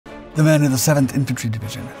The men of the 7th Infantry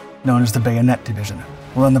Division, known as the Bayonet Division,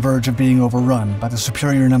 were on the verge of being overrun by the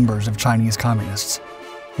superior numbers of Chinese communists.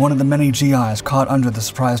 One of the many GIs caught under the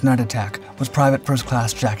surprise night attack was Private First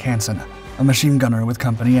Class Jack Hanson, a machine gunner with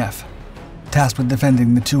Company F, tasked with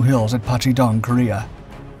defending the two hills at Pachi-dong, Korea.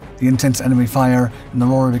 The intense enemy fire and the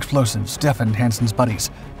roar of explosives deafened Hanson's buddies,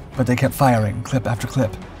 but they kept firing clip after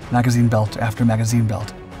clip, magazine belt after magazine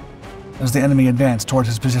belt. As the enemy advanced toward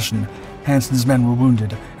his position, Hanson's men were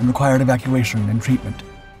wounded and required evacuation and treatment.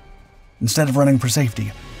 Instead of running for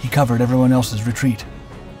safety, he covered everyone else's retreat,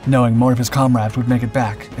 knowing more of his comrades would make it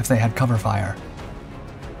back if they had cover fire.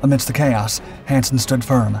 Amidst the chaos, Hanson stood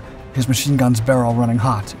firm, his machine gun's barrel running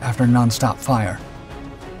hot after nonstop fire.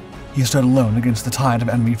 He stood alone against the tide of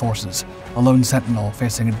enemy forces, a lone sentinel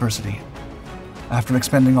facing adversity. After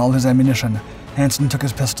expending all his ammunition, Hanson took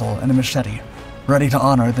his pistol and a machete, ready to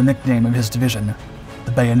honor the nickname of his division,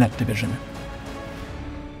 the Bayonet Division.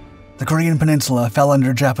 The Korean peninsula fell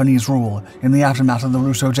under Japanese rule in the aftermath of the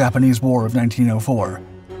Russo-Japanese War of 1904.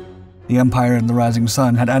 The Empire and the Rising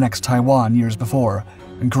Sun had annexed Taiwan years before,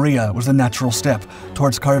 and Korea was the natural step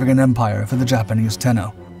towards carving an empire for the Japanese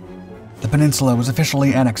Tenno. The peninsula was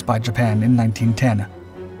officially annexed by Japan in 1910.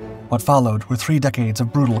 What followed were 3 decades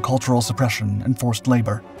of brutal cultural suppression and forced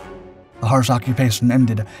labor. The harsh occupation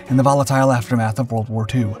ended in the volatile aftermath of World War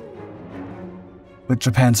II. With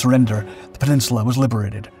Japan's surrender, the peninsula was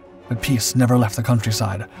liberated, but peace never left the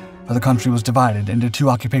countryside, for the country was divided into 2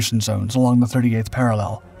 occupation zones along the 38th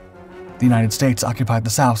parallel. The United States occupied the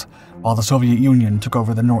south, while the Soviet Union took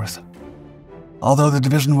over the north. Although the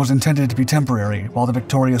division was intended to be temporary while the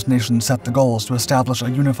victorious nation set the goals to establish a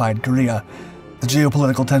unified Korea, the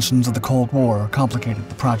geopolitical tensions of the Cold War complicated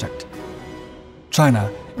the project. China,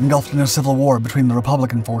 engulfed in a civil war between the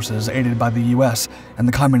Republican forces aided by the US and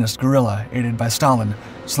the communist guerrilla aided by Stalin,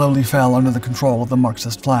 slowly fell under the control of the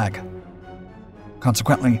Marxist flag.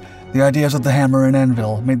 Consequently, the ideas of the hammer and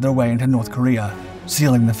anvil made their way into North Korea,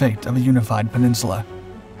 sealing the fate of a unified peninsula.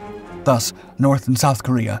 Thus, North and South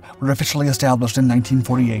Korea were officially established in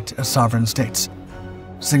 1948 as sovereign states.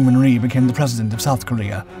 Syngman Rhee became the president of South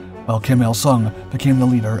Korea, while Kim Il-sung became the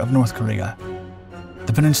leader of North Korea.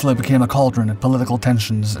 The peninsula became a cauldron of political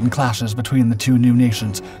tensions and clashes between the 2 new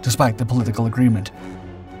nations, despite the political agreement.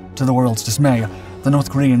 To the world's dismay, the North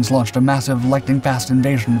Koreans launched a massive, lightning-fast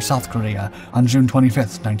invasion of South Korea on June 25,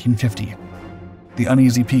 1950. The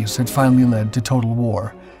uneasy peace had finally led to total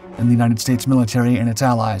war, and the United States military and its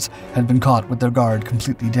allies had been caught with their guard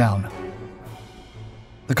completely down.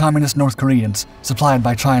 The communist North Koreans, supplied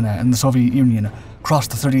by China and the Soviet Union, crossed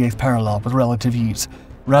the 38th parallel with relative ease,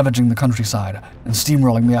 ravaging the countryside and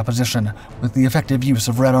steamrolling the opposition with the effective use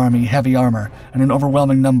of Red Army heavy armor and an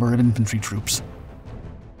overwhelming number of infantry troops.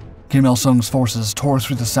 Kim Il-sung's forces tore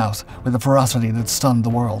through the south with a ferocity that stunned the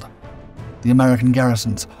world. The American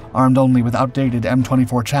garrisons, armed only with outdated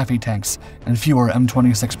M24 Chaffee tanks and fewer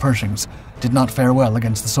M26 Pershings, did not fare well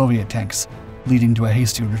against the Soviet tanks, leading to a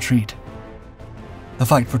hasty retreat. The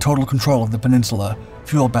fight for total control of the peninsula,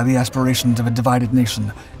 fueled by the aspirations of a divided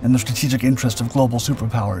nation and the strategic interests of global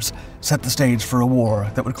superpowers, set the stage for a war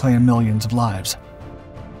that would claim millions of lives.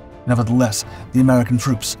 Nevertheless, the American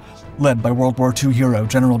troops, led by World War II hero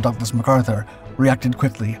General Douglas MacArthur, reacted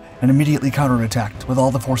quickly and immediately counterattacked with all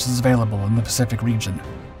the forces available in the Pacific region.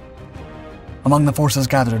 Among the forces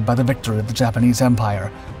gathered by the victor of the Japanese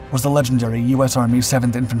Empire was the legendary U.S. Army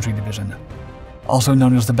 7th Infantry Division. Also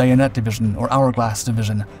known as the Bayonet Division or Hourglass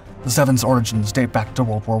Division, the 7th's origins date back to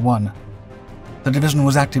World War I. The division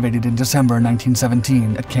was activated in December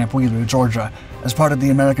 1917 at Camp Wheeler, Georgia, as part of the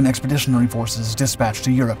American Expeditionary Forces dispatched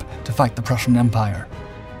to Europe to fight the Prussian Empire.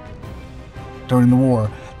 During the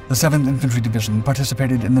war, the 7th Infantry Division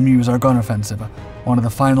participated in the Meuse-Argonne Offensive, one of the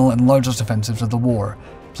final and largest offensives of the war,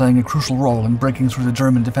 playing a crucial role in breaking through the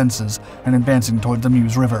German defenses and advancing toward the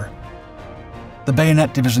Meuse River. The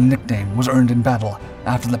Bayonet Division nickname was earned in battle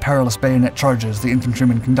after the perilous bayonet charges the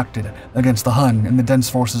infantrymen conducted against the Hun and the dense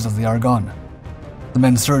forces of the Argonne. The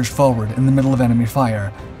men surged forward in the middle of enemy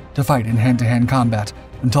fire to fight in hand-to-hand combat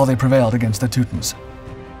until they prevailed against the Teutons.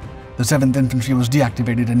 The 7th Infantry was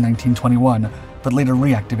deactivated in 1921, but later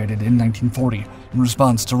reactivated in 1940 in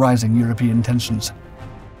response to rising European tensions.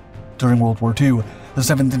 During World War II, the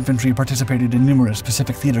 7th Infantry participated in numerous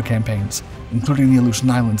Pacific theater campaigns, including the Aleutian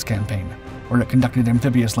Islands Campaign, where it conducted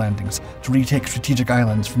amphibious landings to retake strategic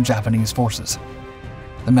islands from Japanese forces.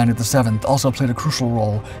 The men of the 7th also played a crucial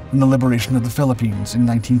role in the liberation of the Philippines in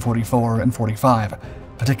 1944 and 45,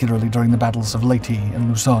 particularly during the battles of Leyte and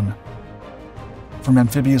Luzon. From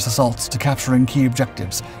amphibious assaults to capturing key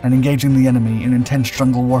objectives and engaging the enemy in intense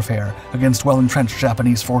jungle warfare against well-entrenched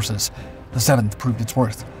Japanese forces, the 7th proved its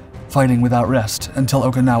worth, fighting without rest until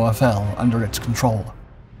Okinawa fell under its control.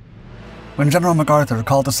 When General MacArthur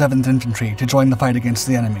called the 7th Infantry to join the fight against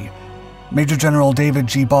the enemy, Major General David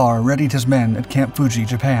G. Barr readied his men at Camp Fuji,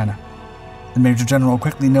 Japan. The Major General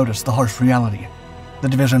quickly noticed the harsh reality. The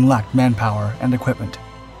division lacked manpower and equipment.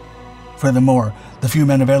 Furthermore, the few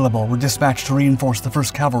men available were dispatched to reinforce the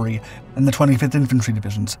 1st Cavalry and the 25th Infantry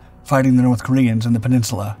Divisions, fighting the North Koreans in the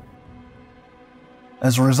peninsula.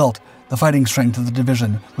 As a result, the fighting strength of the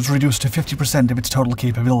division was reduced to 50% of its total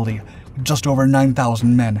capability, with just over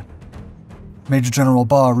 9,000 men. Major General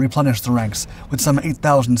Barr replenished the ranks with some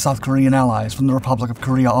 8,000 South Korean allies from the Republic of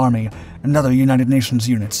Korea Army and other United Nations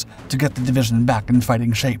units to get the division back in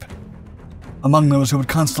fighting shape. Among those who would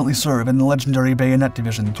constantly serve in the legendary Bayonet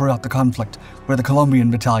Division throughout the conflict were the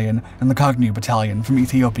Colombian Battalion and the Cognu Battalion from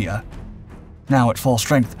Ethiopia. Now at full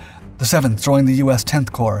strength, the 7th joined the U.S.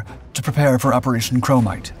 10th Corps to prepare for Operation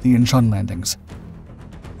Chromite, the Incheon landings.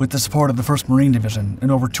 With the support of the 1st Marine Division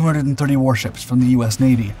and over 230 warships from the U.S.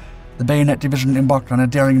 Navy, the Bayonet Division embarked on a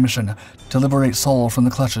daring mission to liberate Seoul from the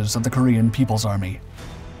clutches of the Korean People's Army.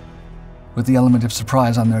 With the element of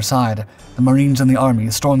surprise on their side, the Marines and the Army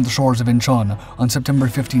stormed the shores of Incheon on September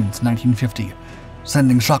 15, 1950,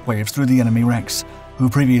 sending shockwaves through the enemy ranks, who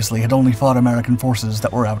previously had only fought American forces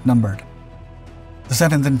that were outnumbered. The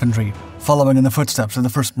 7th Infantry, following in the footsteps of the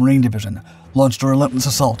 1st Marine Division, launched a relentless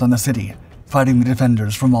assault on the city, fighting the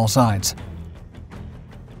defenders from all sides.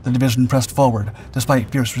 The division pressed forward, despite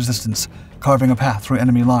fierce resistance, carving a path through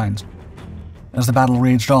enemy lines. As the battle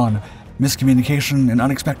raged on, miscommunication and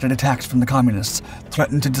unexpected attacks from the Communists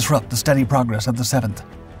threatened to disrupt the steady progress of the 7th.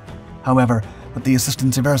 However, with the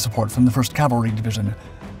assistance of air support from the 1st Cavalry Division,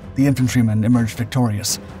 the infantrymen emerged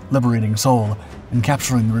victorious, liberating Seoul and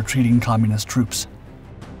capturing the retreating Communist troops.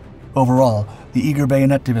 Overall, the eager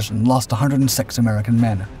Bayonet Division lost 106 American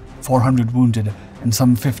men, 400 wounded, and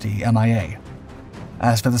some 50 MIA.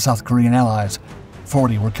 As for the South Korean allies,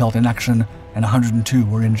 40 were killed in action and 102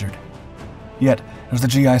 were injured. Yet, as the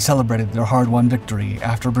GI celebrated their hard-won victory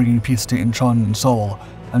after bringing peace to Incheon and Seoul,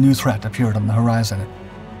 a new threat appeared on the horizon: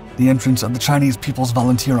 the entrance of the Chinese People's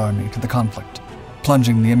Volunteer Army to the conflict,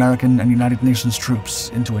 plunging the American and United Nations troops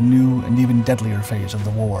into a new and even deadlier phase of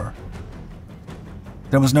the war.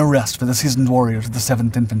 There was no rest for the seasoned warriors of the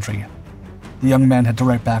 7th Infantry. The young men had to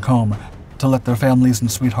write back home to let their families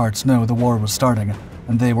and sweethearts know the war was starting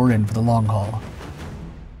and they were in for the long haul.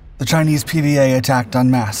 The Chinese PVA attacked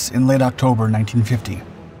en masse in late October 1950.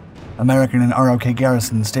 American and ROK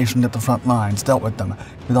garrisons stationed at the front lines dealt with them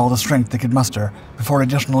with all the strength they could muster before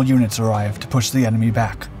additional units arrived to push the enemy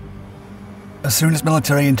back. As soon as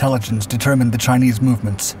military intelligence determined the Chinese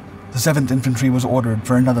movements, the 7th Infantry was ordered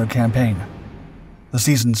for another campaign. The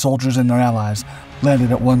seasoned soldiers and their allies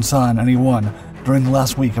landed at Wonsan and Iwon during the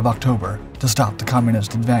last week of October to stop the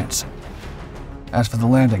Communist advance. As for the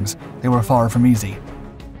landings, they were far from easy.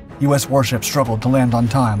 U.S. warships struggled to land on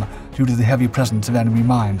time due to the heavy presence of enemy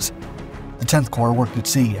mines. The 10th Corps worked at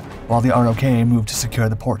sea, while the ROK moved to secure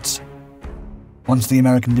the ports. Once the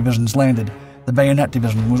American divisions landed, the Bayonet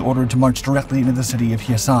Division was ordered to march directly into the city of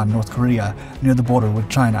Hyesan, North Korea, near the border with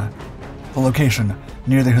China. The location,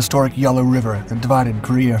 near the historic Yalu River that divided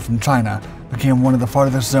Korea from China, became one of the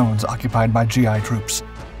farthest zones occupied by GI troops.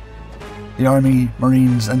 The Army,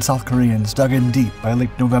 Marines, and South Koreans dug in deep by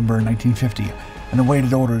late November 1950 and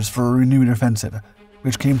awaited orders for a renewed offensive,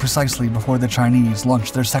 which came precisely before the Chinese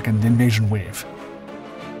launched their second invasion wave.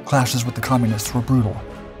 Clashes with the Communists were brutal.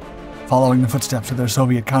 Following the footsteps of their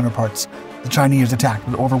Soviet counterparts, the Chinese attacked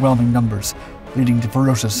with overwhelming numbers, leading to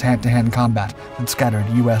ferocious hand-to-hand combat that scattered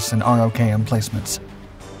US and ROK emplacements.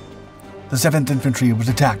 The 7th Infantry was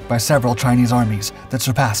attacked by several Chinese armies that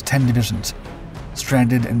surpassed 10 divisions.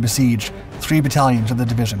 Stranded and besieged, 3 battalions of the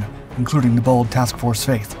division, including the bold Task Force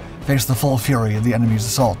Faith, faced the full fury of the enemy's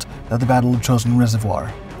assault at the Battle of Chosin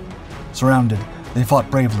Reservoir. Surrounded, they fought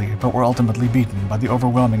bravely but were ultimately beaten by the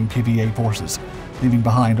overwhelming PVA forces, leaving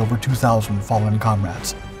behind over 2,000 fallen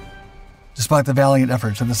comrades. Despite the valiant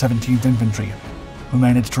efforts of the 17th Infantry, who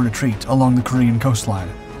managed to retreat along the Korean coastline,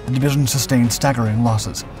 the division sustained staggering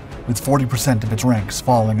losses, with 40% of its ranks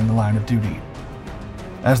falling in the line of duty.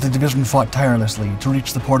 As the division fought tirelessly to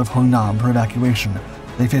reach the port of Hungnam for evacuation,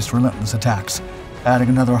 they faced relentless attacks, adding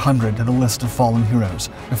another 100 to the list of fallen heroes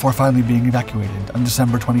before finally being evacuated on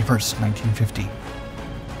December 21, 1950.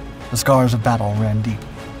 The scars of battle ran deep,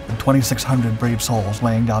 with 2,600 brave souls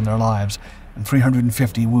laying down their lives and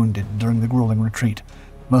 350 wounded during the grueling retreat,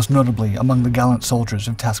 most notably among the gallant soldiers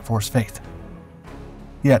of Task Force Faith.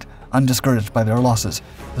 Yet, undiscouraged by their losses,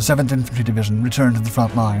 the 7th Infantry Division returned to the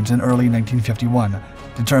front lines in early 1951,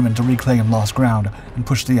 determined to reclaim lost ground and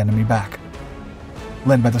push the enemy back.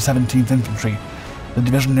 led by the 17th Infantry, the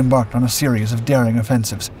division embarked on a series of daring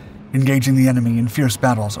offensives, engaging the enemy in fierce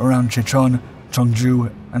battles around Checheon,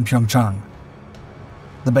 Cheongju, and Pyeongchang.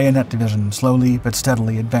 The Bayonet Division slowly but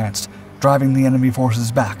steadily advanced, driving the enemy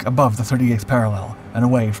forces back above the 38th parallel and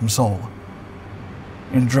away from Seoul.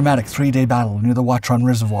 In a dramatic 3-day battle near the Wachon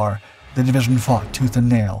Reservoir, the division fought tooth and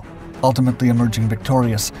nail, ultimately emerging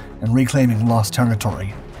victorious and reclaiming lost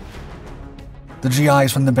territory. The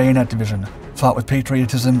GIs from the Bayonet Division fought with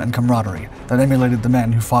patriotism and camaraderie that emulated the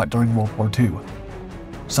men who fought during World War II.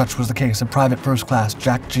 Such was the case of Private First Class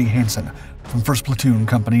Jack G. Hanson from 1st Platoon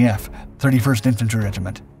Company F, 31st Infantry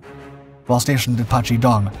Regiment. While stationed at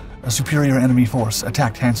Pachi-dong, a superior enemy force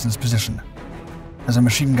attacked Hanson's position. As a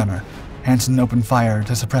machine gunner, Hanson opened fire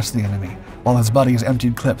to suppress the enemy, while his buddies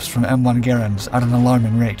emptied clips from M1 Garands at an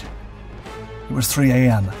alarming rate. It was 3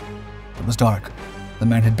 a.m. It was dark. The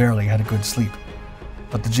men had barely had a good sleep.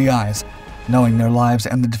 But the GIs, knowing their lives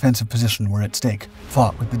and the defensive position were at stake,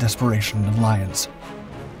 fought with the desperation of lions.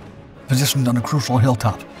 Positioned on a crucial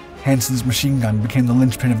hilltop, Hanson's machine gun became the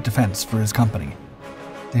linchpin of defense for his company.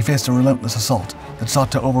 They faced a relentless assault that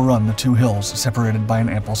sought to overrun the two hills separated by an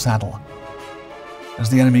ample saddle. As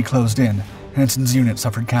the enemy closed in, Hanson's unit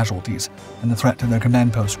suffered casualties, and the threat to their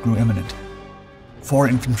command post grew imminent. 4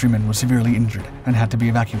 infantrymen were severely injured and had to be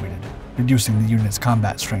evacuated, reducing the unit's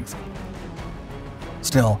combat strength.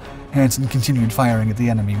 Still, Hanson continued firing at the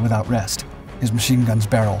enemy without rest, his machine gun's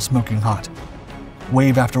barrel smoking hot.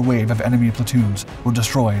 Wave after wave of enemy platoons were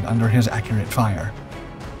destroyed under his accurate fire.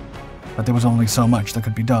 But there was only so much that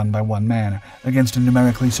could be done by one man against a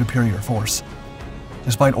numerically superior force.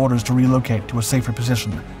 Despite orders to relocate to a safer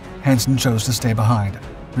position, Hanson chose to stay behind,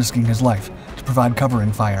 risking his life to provide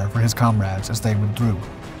covering fire for his comrades as they withdrew.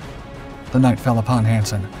 The night fell upon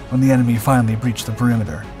Hanson when the enemy finally breached the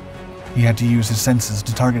perimeter. He had to use his senses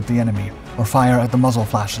to target the enemy or fire at the muzzle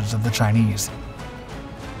flashes of the Chinese.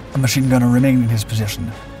 A machine gunner remained in his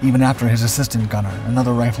position, even after his assistant gunner,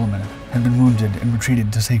 another rifleman, had been wounded and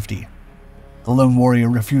retreated to safety. The lone warrior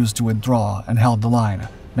refused to withdraw and held the line,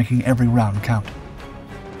 making every round count.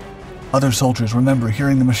 Other soldiers remember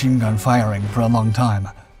hearing the machine gun firing for a long time,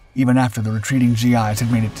 even after the retreating GIs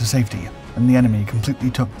had made it to safety and the enemy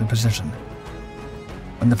completely took the position.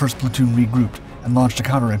 When the 1st Platoon regrouped and launched a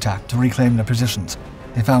counterattack to reclaim their positions,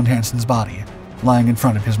 they found Hanson's body, lying in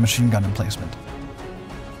front of his machine gun emplacement.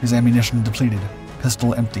 His ammunition depleted,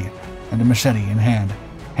 pistol empty, and a machete in hand,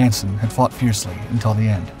 Hanson had fought fiercely until the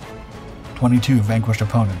end. 22 vanquished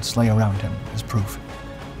opponents lay around him as proof.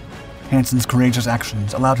 Hanson's courageous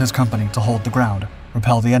actions allowed his company to hold the ground,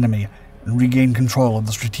 repel the enemy, and regain control of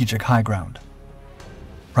the strategic high ground.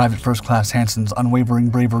 Private First Class Hanson's unwavering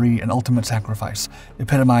bravery and ultimate sacrifice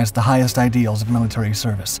epitomized the highest ideals of military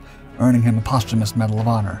service, earning him a posthumous Medal of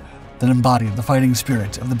Honor that embodied the fighting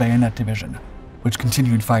spirit of the Bayonet Division, which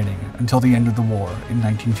continued fighting until the end of the war in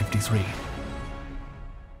 1953.